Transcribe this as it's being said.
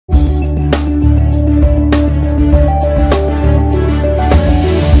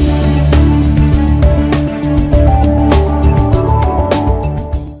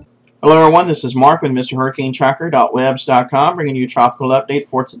everyone, this is Mark with MrHurricaneTracker.webs.com bringing you a tropical update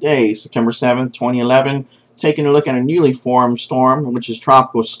for today, September 7th, 2011. Taking a look at a newly formed storm, which is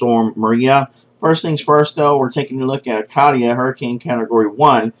Tropical Storm Maria. First things first, though, we're taking a look at Katia, Hurricane Category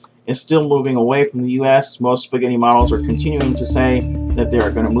 1. It's still moving away from the U.S. Most spaghetti models are continuing to say that they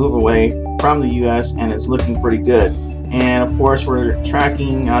are going to move away from the U.S. and it's looking pretty good. And of course, we're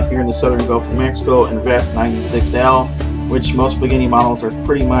tracking out here in the southern Gulf of Mexico Invest 96L, which most spaghetti models are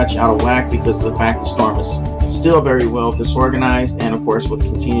pretty much out of whack because of the fact the storm is still very well disorganized, and of course we'll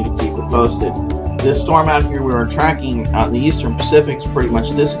continue to keep it posted. This storm out here we are tracking out in the eastern Pacific is pretty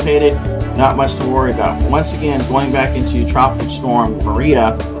much dissipated, not much to worry about. Once again, going back into Tropical Storm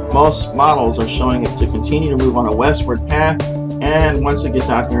Maria, most models are showing it to continue to move on a westward path, and once it gets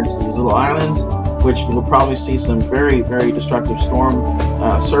out here into these little islands, which we'll probably see some very, very destructive storm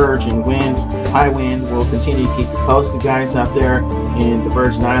surge and wind, high wind. We'll continue to keep you posted, guys, out there in the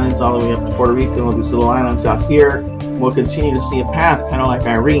Virgin Islands all the way up to Puerto Rico, these little islands out here. We'll continue to see a path kind of like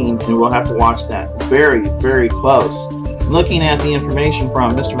Irene, and we'll have to watch that very, very close. Looking at the information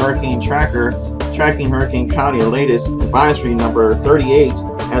from Mr. Hurricane Tracker, tracking Hurricane Katia, latest advisory number 38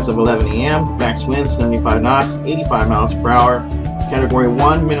 as of 11 a.m. Max wind 75 knots, 85 miles per hour. Category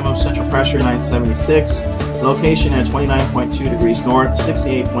 1, minimum central pressure 976, location at 29.2 degrees north,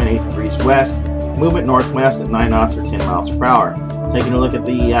 68.8 degrees west, movement northwest at 9 knots or 10 miles per hour. Taking a look at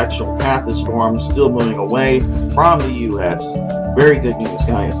the actual path of the storm, still moving away from the U.S. Very good news,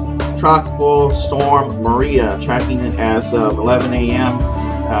 guys. Tropical Storm Maria, tracking it as of 11 a.m.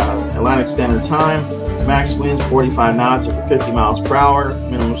 Atlantic Standard Time. Max winds 45 knots or 50 miles per hour.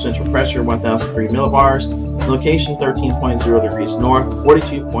 Minimum central pressure 1,003 millibars. Location 13.0 degrees north,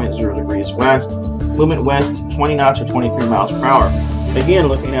 42.0 degrees west. Movement west 20 knots or 23 miles per hour. Again,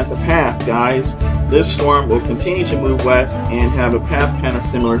 looking at the path, guys, this storm will continue to move west and have a path kind of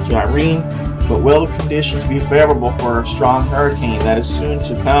similar to Irene, but will the conditions be favorable for a strong hurricane that is soon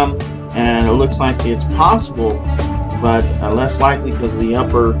to come? And it looks like it's possible, but less likely because of the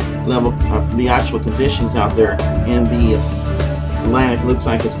upper level of the actual conditions out there in the Atlantic. Looks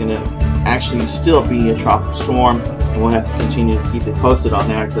like it's going to actually still be a tropical storm, and we'll have to continue to keep it posted on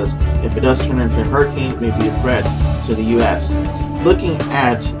that, because if it does turn into a hurricane, it may be a threat to the U.S. Looking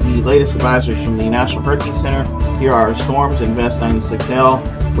at the latest advisories from the National Hurricane Center, here are storms Invest 96L,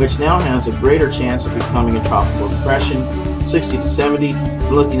 which now has a greater chance of becoming a tropical depression, 60 to 70.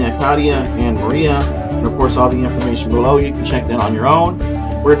 Looking at Katia and Maria, and of course all the information below, you can check that on your own.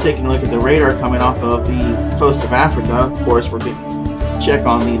 We're taking a look at the radar coming off of the coast of Africa. Of course, we're going to check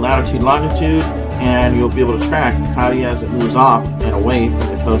on the latitude, longitude, and you'll be able to track Katia as it moves off and away from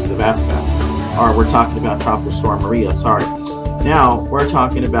the coast of Africa. Or we're talking about Tropical Storm Maria, sorry. Now, we're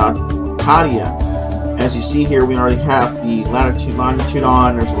talking about Katia. As you see here, we already have the latitude, longitude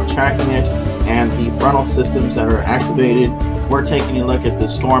on as we're tracking it, and the frontal systems that are activated. We're taking a look at the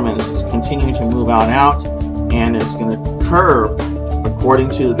storm, and it's continuing to move on out, and it's going to curve according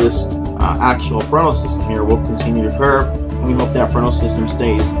to this actual frontal system here. Will continue to curve, and we hope that frontal system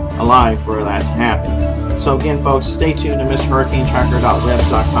stays alive for that to happen. So again, folks, stay tuned to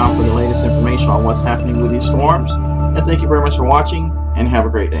MrHurricaneTracker.webs.com for the latest information on what's happening with these storms. And thank you very much for watching, and have a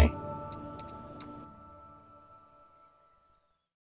great day.